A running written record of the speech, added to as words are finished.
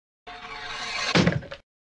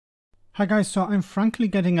Hi guys, so I'm frankly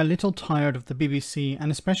getting a little tired of the BBC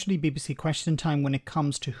and especially BBC Question Time when it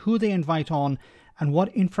comes to who they invite on and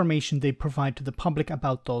what information they provide to the public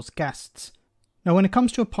about those guests. Now when it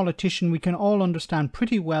comes to a politician, we can all understand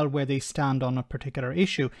pretty well where they stand on a particular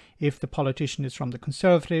issue, if the politician is from the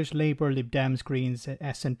Conservatives, Labour, Lib Dems, Greens,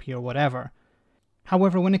 SNP or whatever.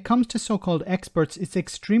 However, when it comes to so-called experts, it's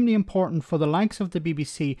extremely important for the likes of the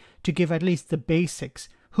BBC to give at least the basics,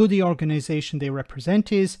 who the organisation they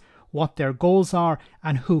represent is, what their goals are,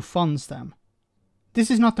 and who funds them. This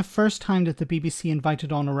is not the first time that the BBC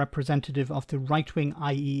invited on a representative of the right-wing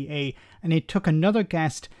IEA, and it took another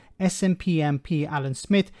guest, SNP MP Alyn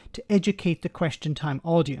Smith, to educate the Question Time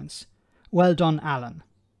audience. Well done, Alan.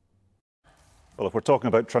 Well, if we're talking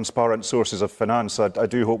about transparent sources of finance, I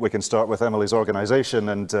do hope we can start with Emily's organisation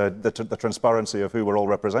and the transparency of who we're all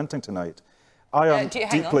representing tonight. I am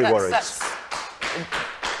deeply worried.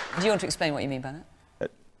 Do you want to explain what you mean by that?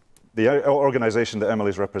 The organisation that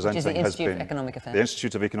Emily's representing has been, the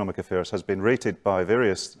Institute of Economic Affairs has been rated by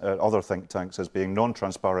various other think tanks as being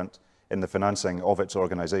non-transparent in the financing of its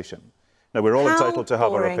organisation. Now, we're all entitled to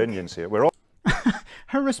have our opinions here. We're all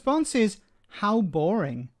Her response is, how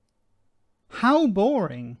boring. How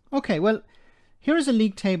boring. Okay, well, here is a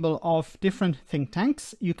league table of different think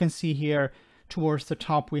tanks. You can see here towards the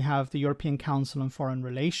top we have the European Council on Foreign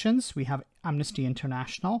Relations, we have Amnesty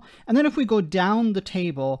International, and then if we go down the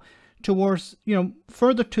table towards,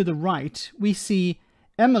 further to the right, we see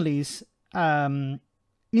Emily's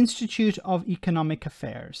Institute of Economic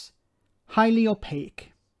Affairs, highly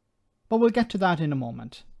opaque. But we'll get to that in a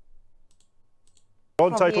moment. We're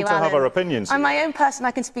all entitled to have our opinions. I'm my own person,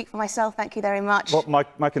 I can speak for myself, thank you very much. Well,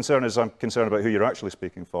 my concern is I'm concerned about who you're actually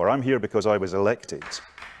speaking for. I'm here because I was elected.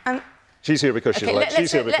 She's here because she's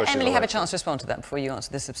elected. Let Emily have a chance to respond to that before you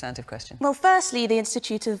answer this substantive question. Well, firstly, the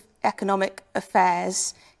Institute of Economic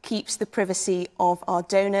Affairs keeps the privacy of our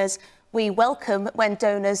donors. We welcome when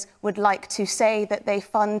donors would like to say that they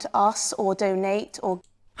fund us or donate or...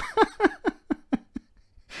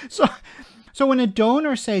 So when a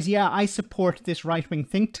donor says, yeah, I support this right-wing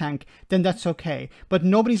think tank, then that's okay. But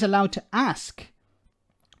nobody's allowed to ask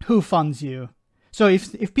who funds you. So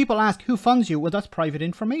if people ask who funds you, well, that's private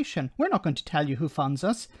information. We're not going to tell you who funds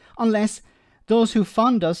us unless those who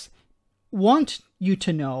fund us want you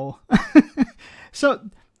to know. So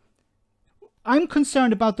I'm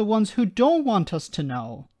concerned about the ones who don't want us to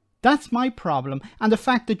know. That's my problem. And the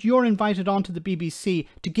fact that you're invited onto the BBC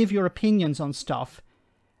to give your opinions on stuff,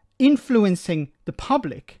 influencing the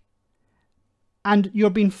public, and you're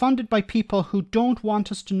being funded by people who don't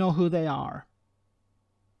want us to know who they are.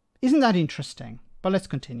 Isn't that interesting? But let's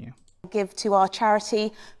continue. Give to our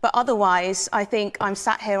charity, but otherwise, I think I'm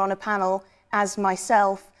sat here on a panel as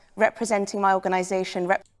myself, representing my organisation.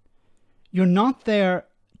 You're not there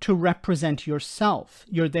to represent yourself.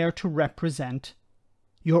 You're there to represent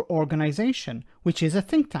your organisation, which is a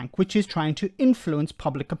think tank, which is trying to influence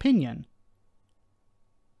public opinion,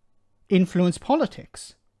 influence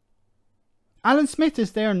politics. Alyn Smith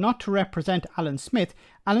is there not to represent Alyn Smith.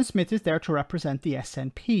 Alyn Smith is there to represent the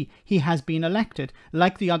SNP. He has been elected,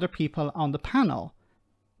 like the other people on the panel.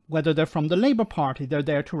 Whether they're from the Labour Party, they're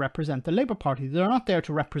there to represent the Labour Party. They're not there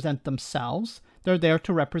to represent themselves. They're there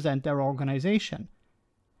to represent their organisation.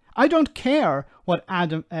 I don't care what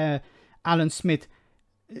Alyn Smith,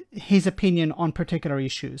 his opinion on particular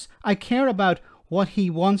issues. I care about what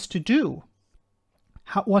he wants to do,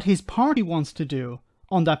 what his party wants to do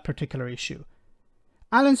on that particular issue.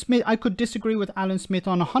 Alyn Smith, I could disagree with Alyn Smith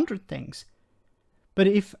on 100 things, but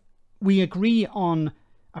if we agree on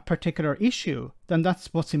a particular issue, then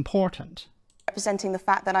that's what's important. Representing the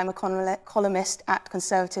fact that I'm a columnist at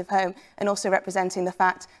Conservative Home, and also representing the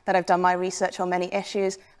fact that I've done my research on many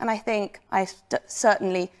issues, and I think I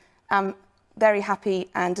certainly am very happy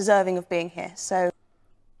and deserving of being here. So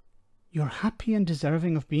you're happy and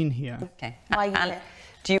deserving of being here. Okay.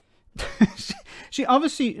 Do you She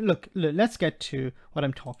obviously, look, let's get to what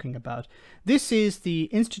I'm talking about. This is the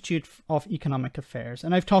Institute of Economic Affairs,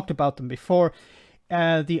 and I've talked about them before.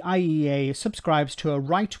 The IEA subscribes to a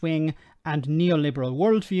right-wing and neoliberal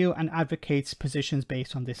worldview and advocates positions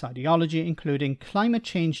based on this ideology, including climate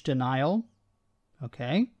change denial,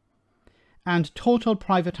 okay, and total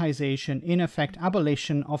privatization, in effect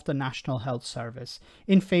abolition of the National Health Service,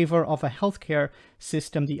 in favor of a healthcare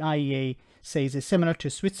system the IEA says is similar to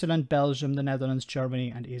Switzerland, Belgium, the Netherlands,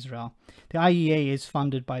 Germany and Israel. The IEA is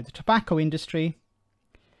funded by the tobacco industry,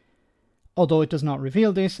 although it does not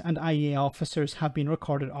reveal this, and IEA officers have been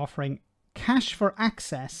recorded offering cash for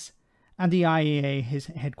access, and the IEA is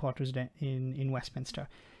headquarters in Westminster.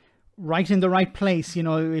 right in the right place. You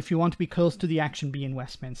know, if you want to be close to the action, be in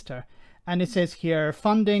Westminster. And it says here,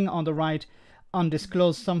 funding on the right,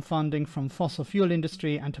 undisclosed sum funding from fossil fuel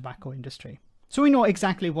industry and tobacco industry. So we know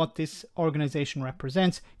exactly what this organization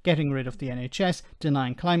represents: getting rid of the NHS,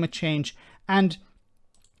 denying climate change. And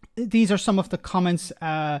these are some of the comments.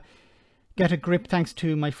 Get a Grip, thanks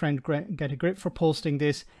to my friend Get a Grip for posting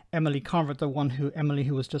this. Emily Carver, Emily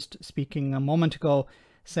who was just speaking a moment ago,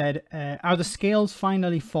 said, are the scales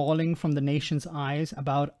finally falling from the nation's eyes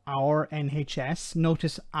about our NHS?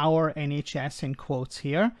 Notice our NHS in quotes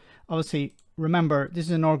here. Obviously, remember, this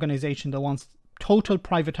is an organization that wants total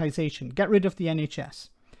privatization. Get rid of the NHS.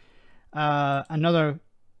 Another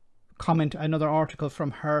comment, another article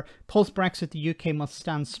from her: post-Brexit, the UK must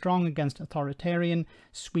stand strong against authoritarianism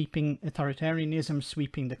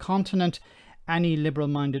sweeping the continent. Any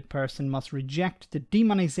liberal-minded person must reject the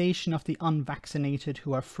demonization of the unvaccinated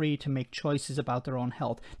who are free to make choices about their own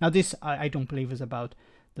health. Now this, I don't believe, is about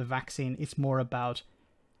the vaccine. It's more about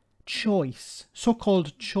choice,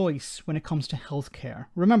 so-called choice when it comes to healthcare.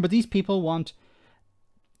 Remember, these people want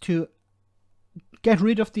to get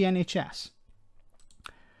rid of the NHS.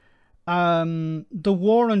 The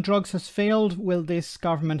war on drugs has failed. Will this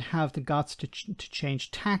government have the guts to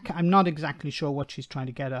change tack? I'm not exactly sure what she's trying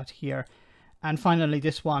to get at here. And finally,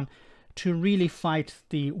 this one: to really fight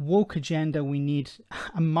the woke agenda, we need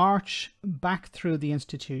a march back through the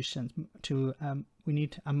institutions. We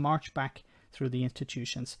need a march back through the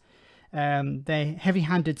institutions. The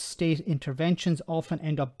heavy-handed state interventions often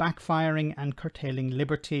end up backfiring and curtailing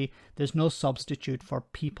liberty. There's no substitute for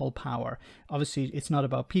people power. Obviously, it's not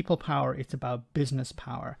about people power, it's about business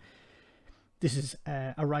power. This is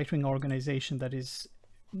a right-wing organization that is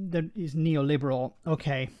neoliberal.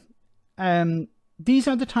 Okay. These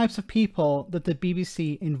are the types of people that the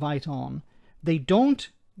BBC invite on. They don't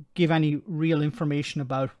give any real information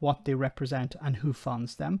about what they represent and who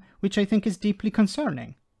funds them, which I think is deeply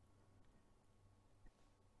concerning.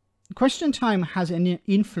 Question Time has an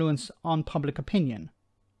influence on public opinion.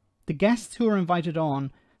 The guests who are invited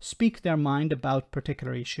on speak their mind about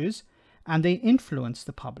particular issues, and they influence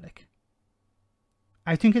the public.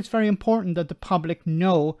 I think it's very important that the public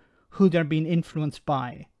know who they're being influenced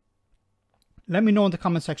by. Let me know in the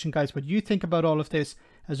comment section, guys, what you think about all of this.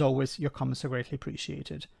 As always, your comments are greatly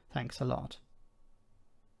appreciated. Thanks a lot.